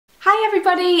Hi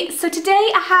everybody! So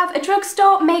today I have a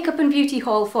drugstore makeup and beauty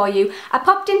haul for you. I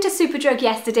popped into Superdrug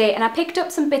yesterday and I picked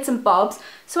up some bits and bobs,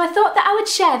 so I thought that I would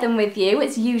share them with you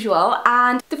as usual.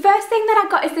 And the first thing that I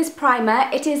got is this primer.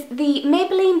 It is the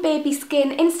Maybelline Baby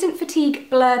Skin Instant Fatigue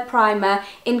Blur Primer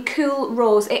in Cool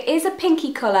Rose. It is a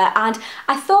pinky colour and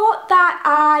I thought that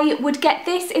I would get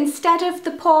this instead of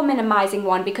the pore minimising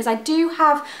one because I do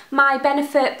have my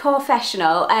Benefit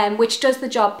Professional which does the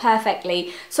job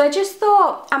perfectly. So I just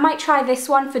thought I might try this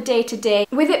one for day to day.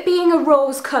 With it being a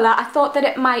rose colour, I thought that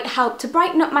it might help to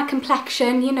brighten up my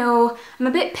complexion. You know, I'm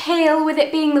a bit pale with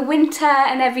it being the winter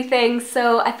and everything,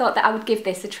 so I thought that I would give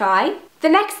this a try. The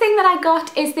next thing that I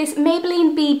got is this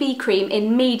Maybelline BB cream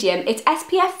in medium. It's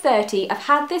SPF 30. I've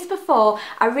had this before.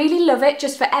 I really love it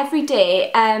just for every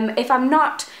day. If I'm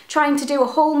not trying to do a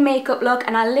whole makeup look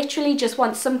and I literally just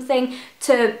want something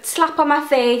to slap on my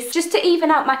face just to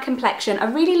even out my complexion, I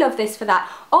really love this for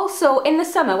that. Also, in the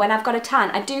summer when I've got a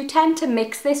tan, I do tend to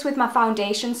mix this with my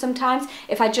foundation sometimes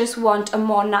if I just want a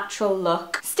more natural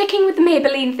look. Sticking with the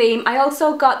Maybelline theme, I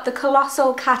also got the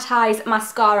Colossal Cat Eyes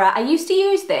Mascara. I used to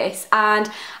use this and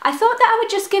I thought that I would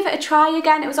just give it a try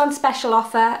again. It was on special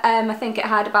offer. I think it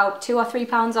had about £2 or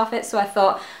 £3 off it, so I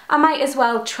thought I might as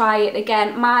well try it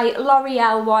again. My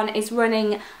L'Oreal one is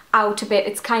running out a bit.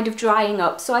 It's kind of drying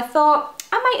up, so I thought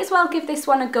I might as well give this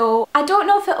one a go. I don't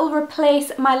know if it'll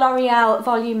replace my L'Oreal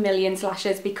Volume Millions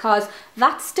lashes because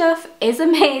that stuff is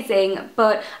amazing,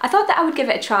 but I thought that I would give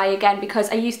it a try again because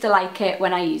I used to like it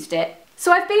when I used it.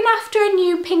 So I've been after a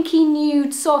new pinky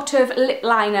nude sort of lip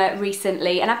liner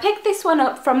recently and I picked this one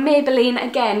up from Maybelline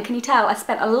again. Can you tell? I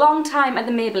spent a long time at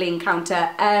the Maybelline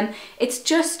counter. It's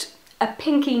just a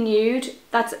pinky nude.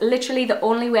 That's literally the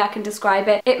only way I can describe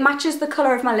it. It matches the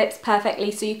colour of my lips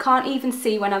perfectly, so you can't even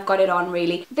see when I've got it on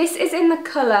really. This is in the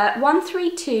colour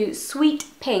 132 Sweet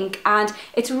Pink and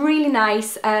it's really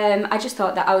nice. I just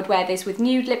thought that I would wear this with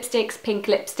nude lipsticks, pink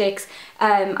lipsticks.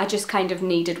 I just kind of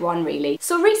needed one really.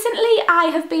 So recently I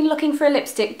have been looking for a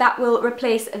lipstick that will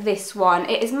replace this one.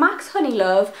 It is MAC's Honey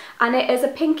Love and it is a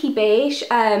pinky beige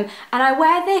and I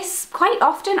wear this quite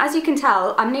often. As you can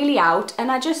tell, I'm nearly out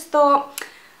and I just thought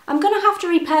I'm going to have to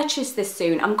repurchase this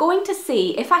soon. I'm going to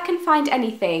see if I can find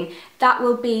anything that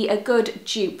will be a good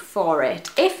dupe for it.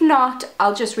 If not,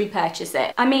 I'll just repurchase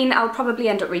it. I mean, I'll probably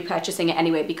end up repurchasing it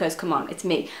anyway because, come on, it's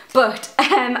me. But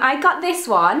I got this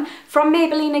one from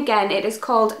Maybelline again. It is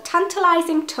called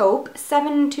Tantalizing Taupe,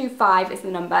 725 is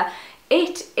the number.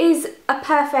 It is a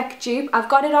perfect dupe. I've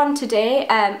got it on today.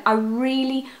 I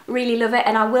really, really love it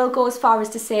and I will go as far as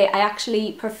to say I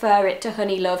actually prefer it to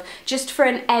Honey Love just for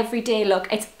an everyday look.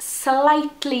 It's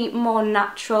slightly more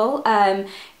natural.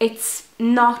 It's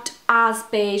not as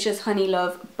beige as Honey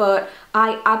Love, but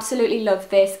I absolutely love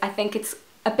this. I think it's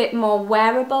a bit more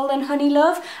wearable than Honey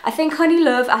Love. I think Honey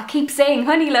Love, I keep saying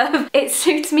Honey Love, it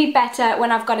suits me better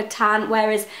when I've got a tan,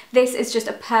 whereas this is just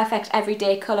a perfect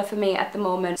everyday colour for me at the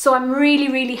moment. So I'm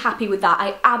really, really happy with that.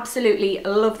 I absolutely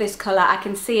love this colour. I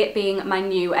can see it being my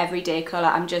new everyday colour.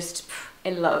 I'm just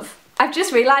in love. I've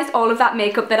just realised all of that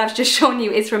makeup that I've just shown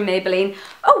you is from Maybelline.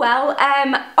 Oh well,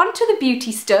 onto the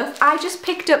beauty stuff. I just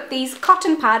picked up these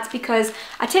cotton pads because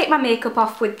I take my makeup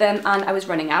off with them and I was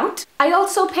running out. I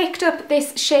also picked up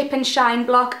this Shape and Shine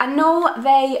block. I know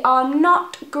they are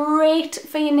not great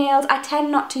for your nails. I tend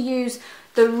not to use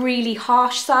the really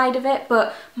harsh side of it,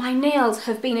 but my nails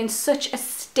have been in such a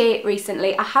state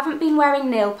recently. I haven't been wearing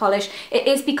nail polish. It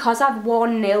is because I've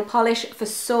worn nail polish for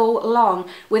so long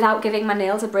without giving my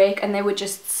nails a break and they were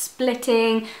just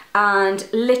splitting and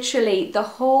literally the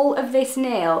whole of this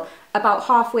nail about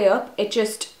halfway up, it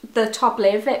just, the top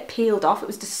layer of it peeled off. It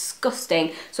was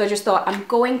disgusting. So I just thought I'm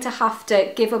going to have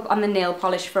to give up on the nail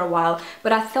polish for a while.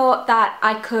 But I thought that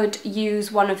I could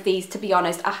use one of these, to be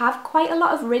honest. I have quite a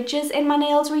lot of ridges in my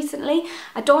nails recently.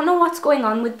 I don't know what's going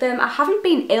on with them. I haven't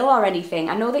been ill or anything.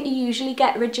 I know that you usually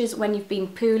get ridges when you've been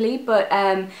poorly, but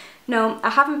no,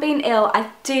 I haven't been ill.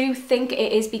 I do think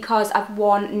it is because I've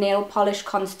worn nail polish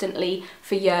constantly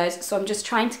for years. So I'm just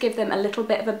trying to give them a little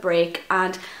bit of a break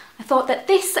and I thought that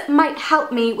this might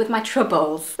help me with my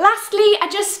troubles. Lastly, I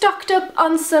just stocked up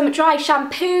on some dry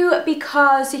shampoo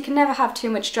because you can never have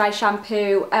too much dry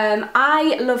shampoo.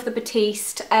 I love the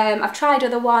Batise. I've tried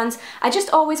other ones. I just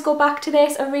always go back to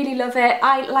this. I really love it.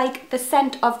 I like the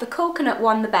scent of the coconut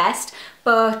one the best,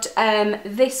 but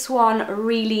this one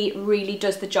really, really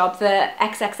does the job. The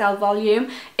XXL volume,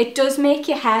 it does make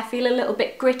your hair feel a little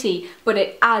bit gritty, but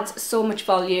it adds so much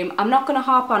volume. I'm not going to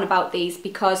harp on about these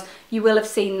because you will have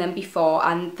seen them before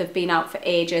and they've been out for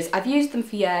ages. I've used them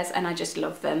for years and I just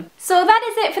love them. So that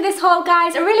is it for this haul,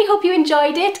 guys. I really hope you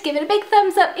enjoyed it. Give it a big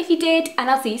thumbs up if you did and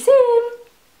I'll see you soon.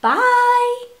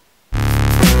 Bye!